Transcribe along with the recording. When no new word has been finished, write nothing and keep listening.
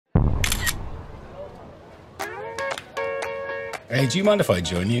Hey, do you mind if I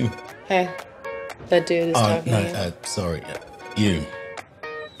join you? Hey, that dude is talking to you. Sorry. You.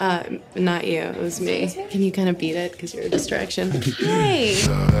 Not you. It was me. Can you kind of beat it? Because you're a distraction. Hey!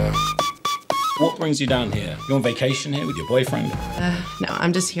 What brings you down here? You on vacation here with your boyfriend? No,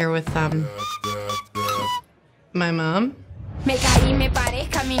 I'm just here with, my mom. Why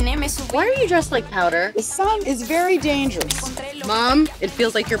are you dressed like powder? The sun is very dangerous. Mom, it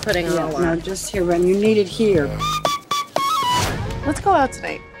feels like you're putting on a lot. No, just here when you need it here. Let's go out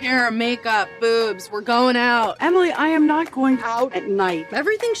tonight. Hair, makeup, boobs. We're going out. Emily, I am not going out at night.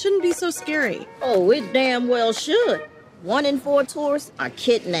 Everything shouldn't be so scary. Oh, it damn well should. 1 in 4 tourists are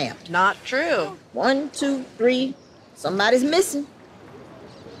kidnapped. Not true. 1, 2, 3, somebody's missing.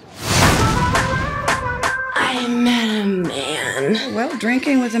 I met a man. Well,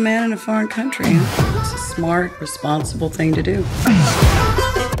 drinking with a man in a foreign country. It's a smart, responsible thing to do.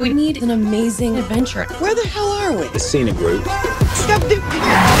 We need an amazing adventure. Where the hell are we? The scenic route.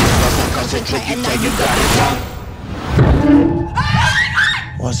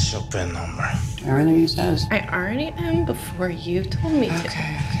 What's your PIN number? Everything he says. I already am before you told me to.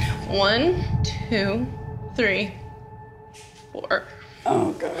 Okay. 1, 2, 3, 4.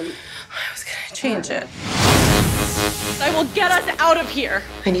 Oh, God. I was gonna change it. I will get us out of here.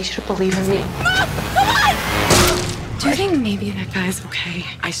 I need you to believe in me. Mom, come on! Do you think maybe that guy's okay?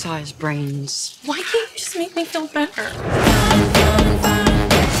 I saw his brains. Why can't you just make me feel better?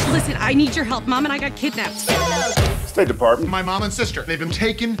 Listen, I need your help. Mom and I got kidnapped. State Department. My mom and sister. They've been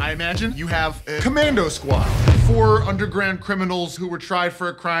taken. I imagine you have a commando squad. 4 underground criminals who were tried for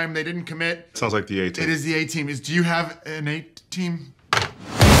a crime they didn't commit. Sounds like the A-team. It is the A-team. Do you have an A-team?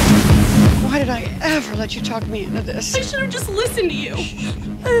 Why did I ever let you talk me into this? I should have just listened to you.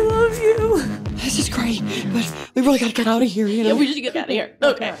 I love you. This is great, but we really gotta get out of here, you know? Yeah, we should get out of here.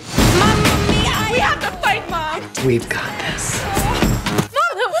 Okay. Mom, we have to fight, Mom. We've got this.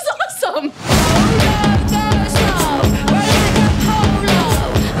 Mom, that was awesome.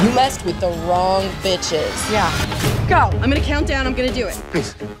 You messed with the wrong bitches. Yeah. Go. I'm gonna count down. I'm gonna do it.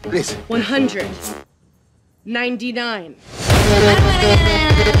 Please, please. 100. 99.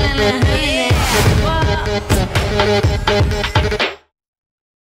 Yeah.